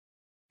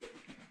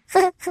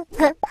Kids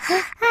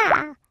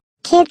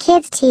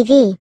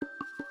TV.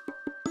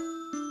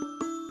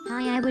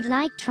 Hi, I would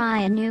like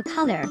try a new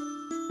color.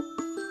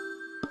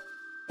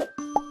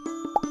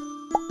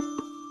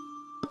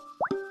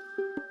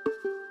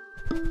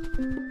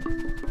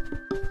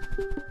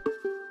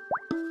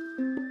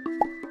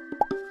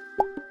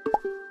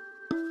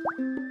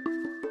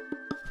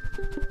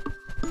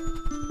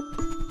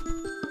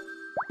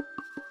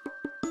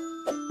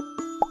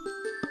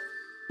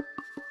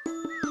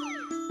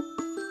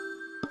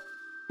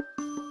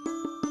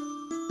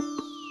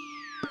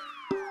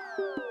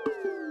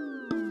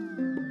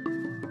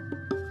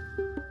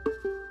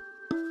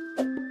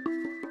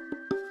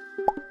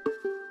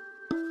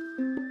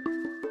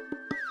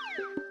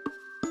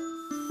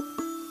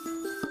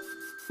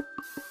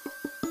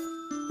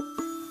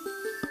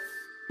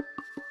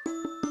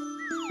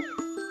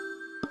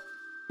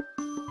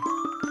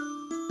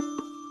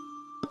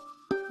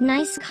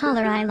 Nice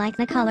color, I like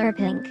the color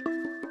pink.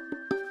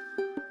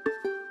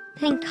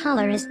 Pink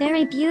color is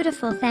very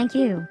beautiful, thank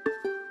you.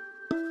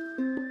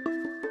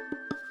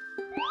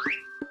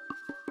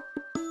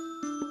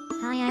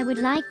 Hi, I would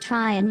like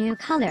try a new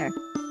color.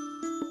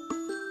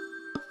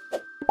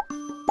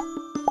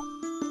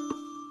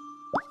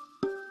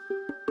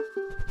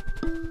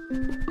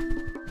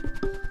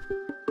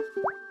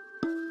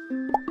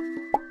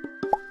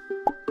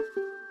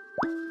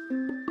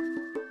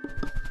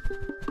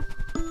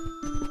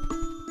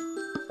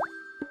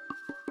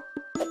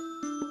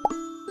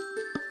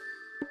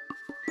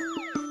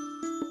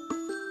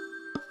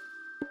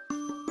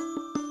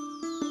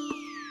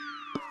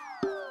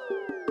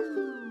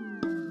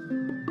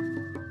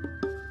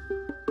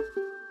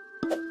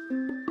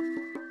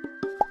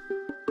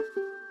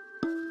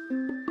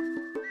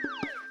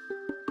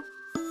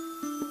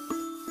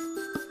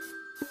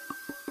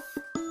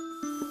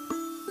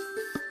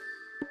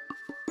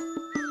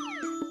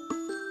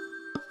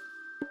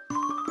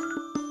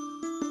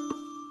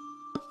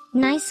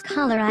 Nice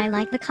color, I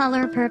like the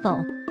color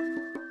purple.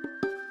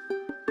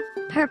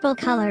 Purple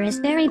color is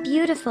very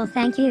beautiful,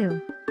 thank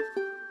you.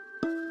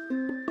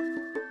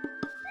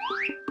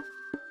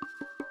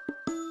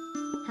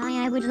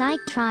 Hi, I would like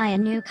try a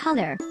new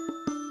color.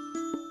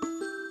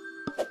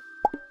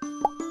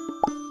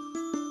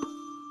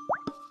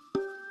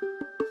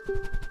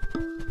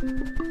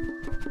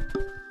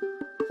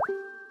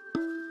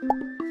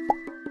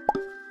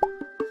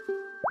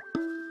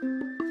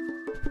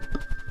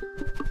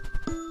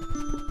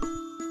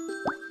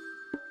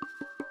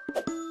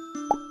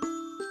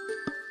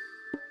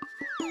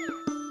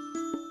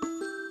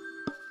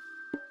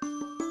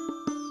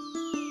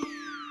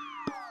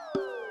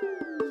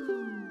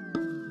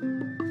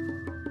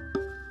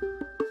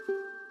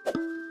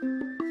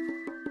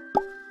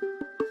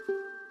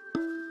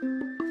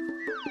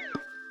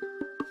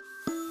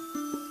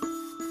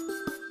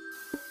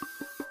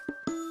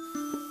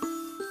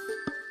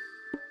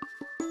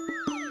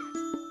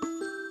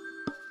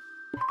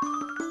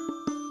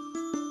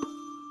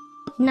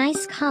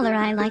 Nice color,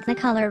 I like the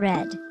color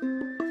red.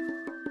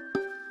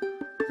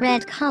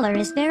 Red color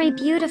is very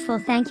beautiful,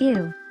 thank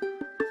you.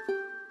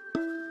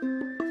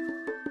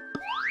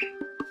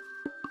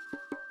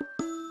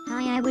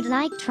 Hi, I would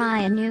like try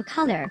a new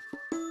color.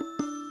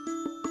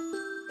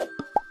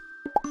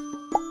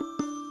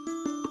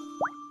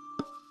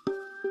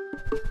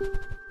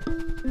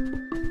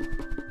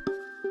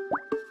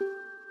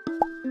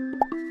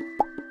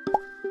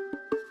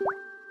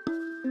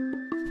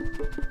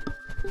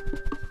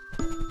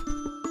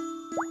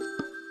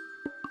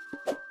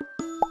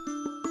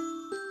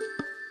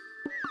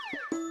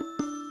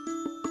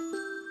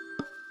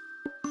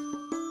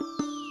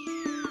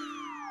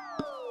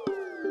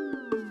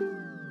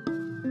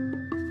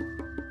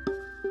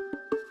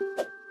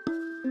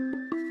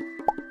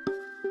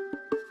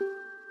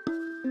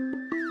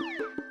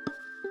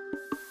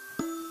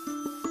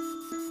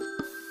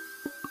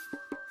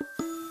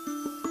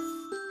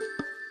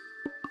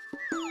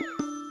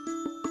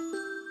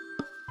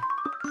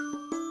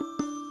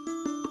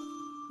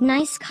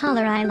 Nice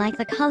color, I like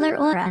the color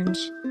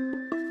orange.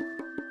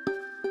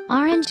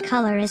 Orange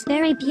color is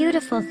very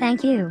beautiful,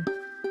 thank you.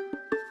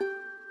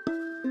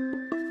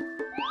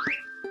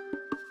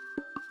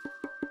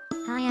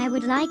 Hi, I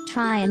would like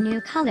try a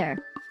new color.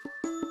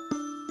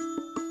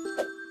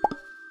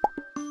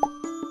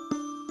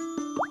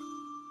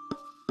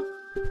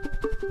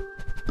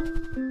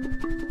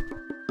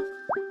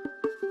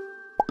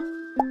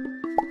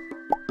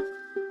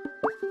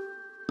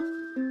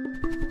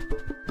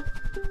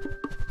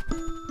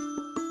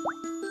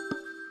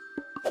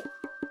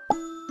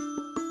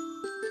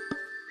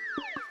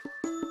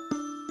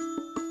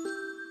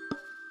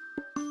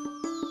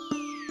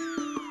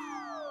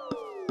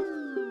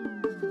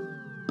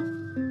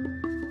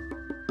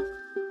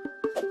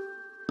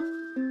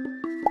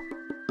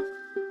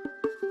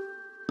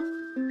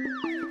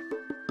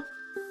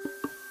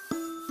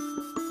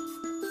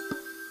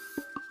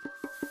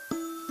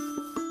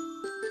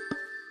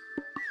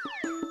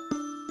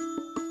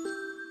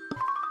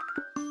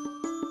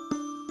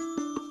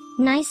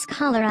 Nice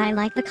color, I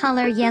like the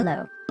color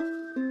yellow.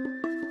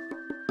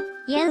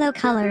 Yellow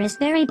color is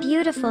very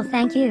beautiful,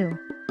 thank you.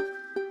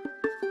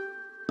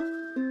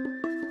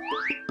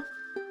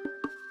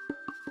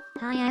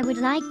 Hi, I would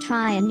like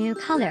try a new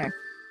color.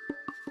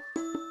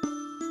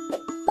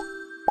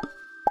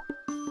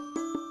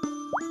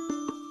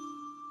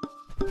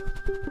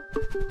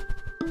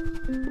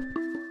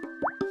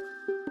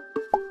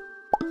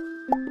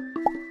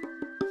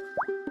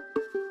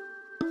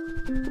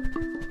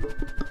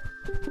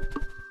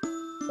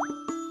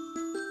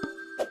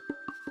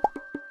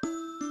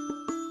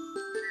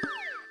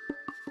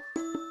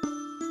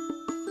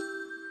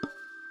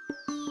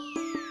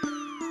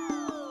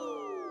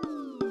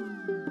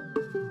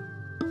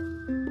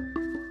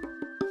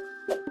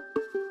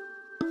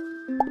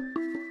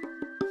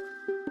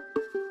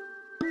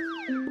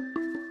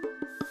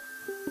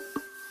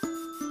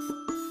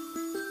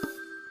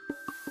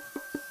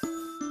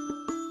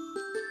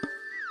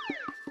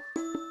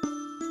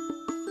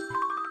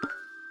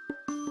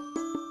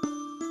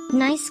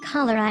 Nice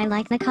color, I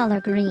like the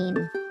color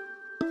green.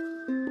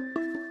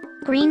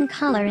 Green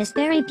color is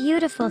very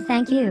beautiful,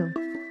 thank you.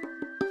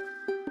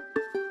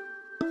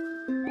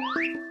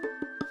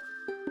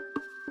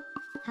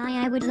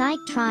 Hi, I would like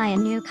try a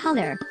new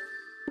color.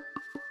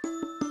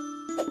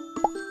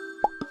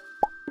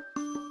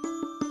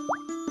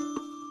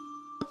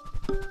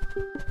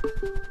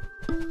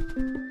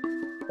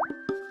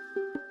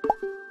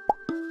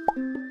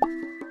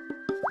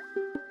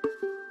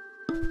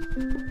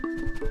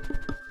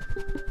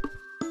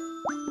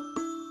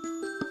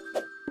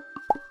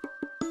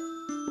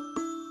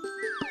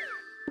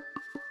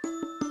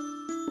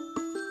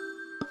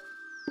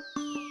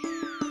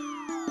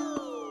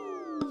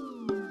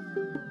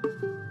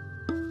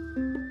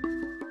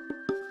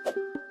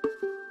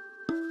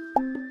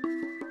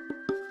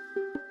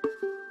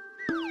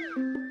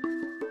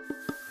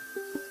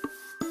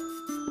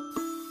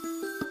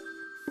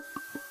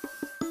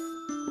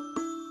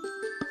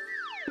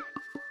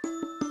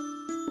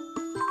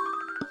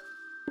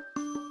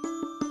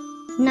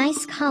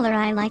 Nice color,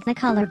 I like the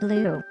color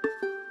blue.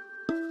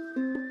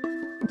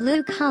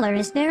 Blue color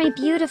is very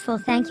beautiful,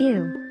 thank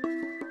you.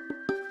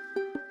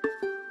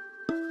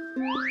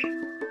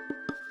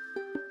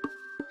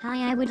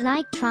 Hi, I would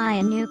like try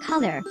a new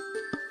color.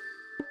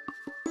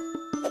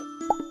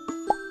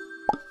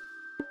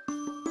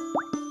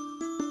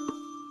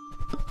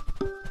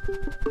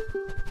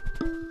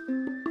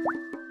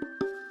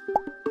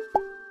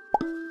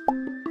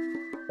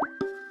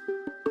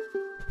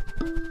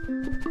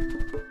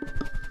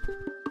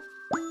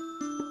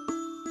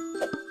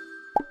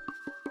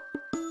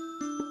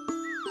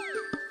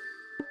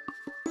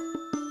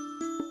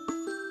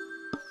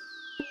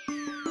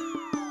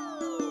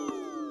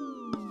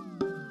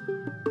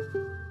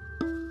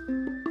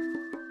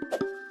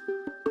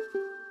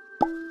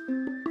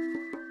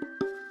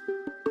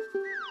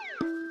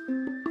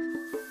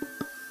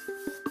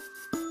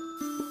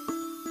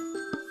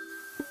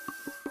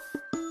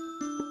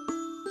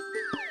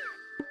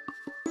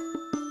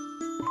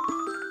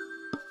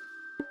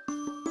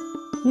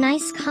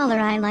 Nice color,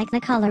 I like the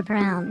color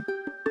brown.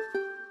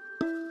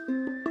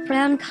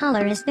 Brown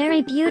color is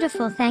very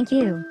beautiful, thank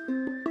you.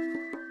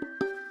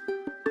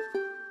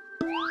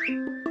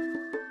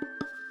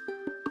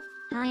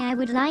 Hi, I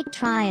would like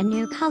try a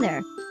new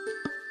color.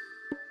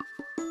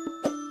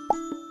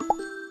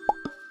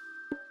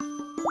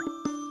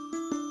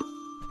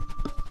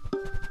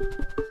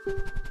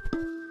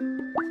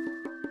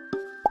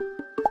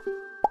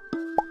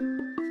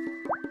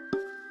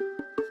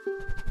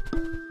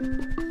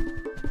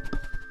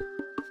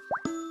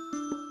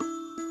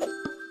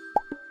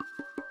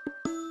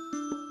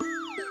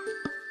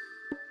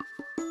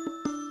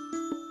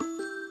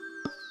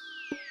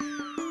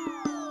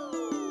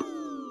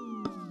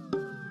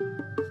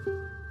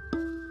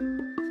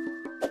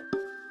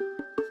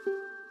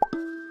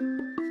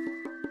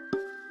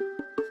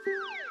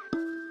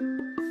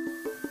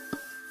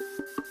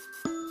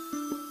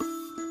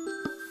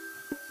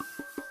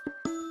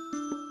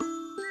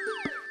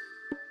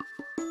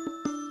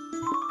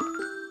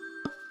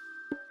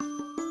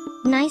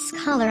 Nice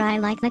color, I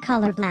like the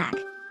color black.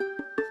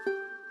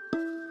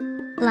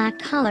 Black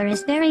color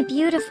is very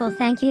beautiful,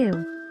 thank you.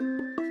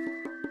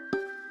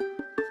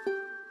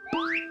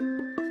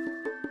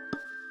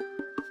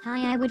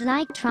 Hi, I would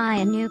like try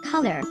a new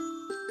color.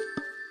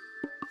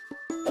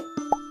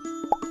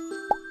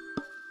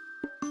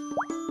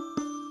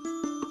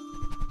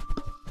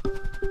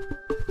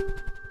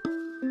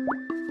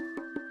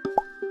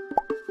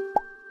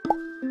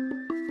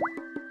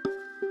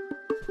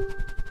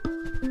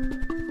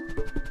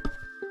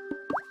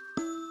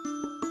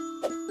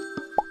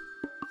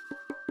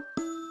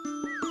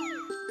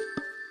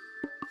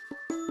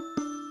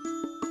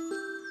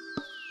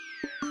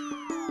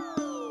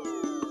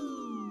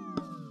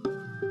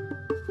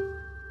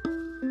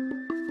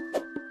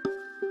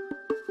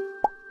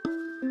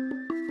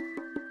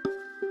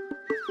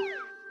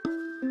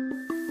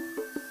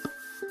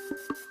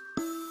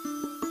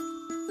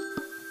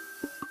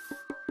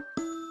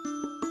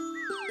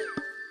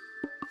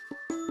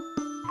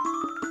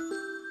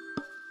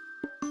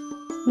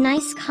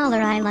 Nice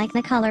color, I like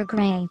the color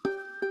gray.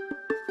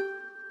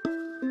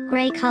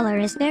 Gray color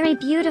is very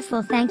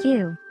beautiful, thank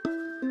you.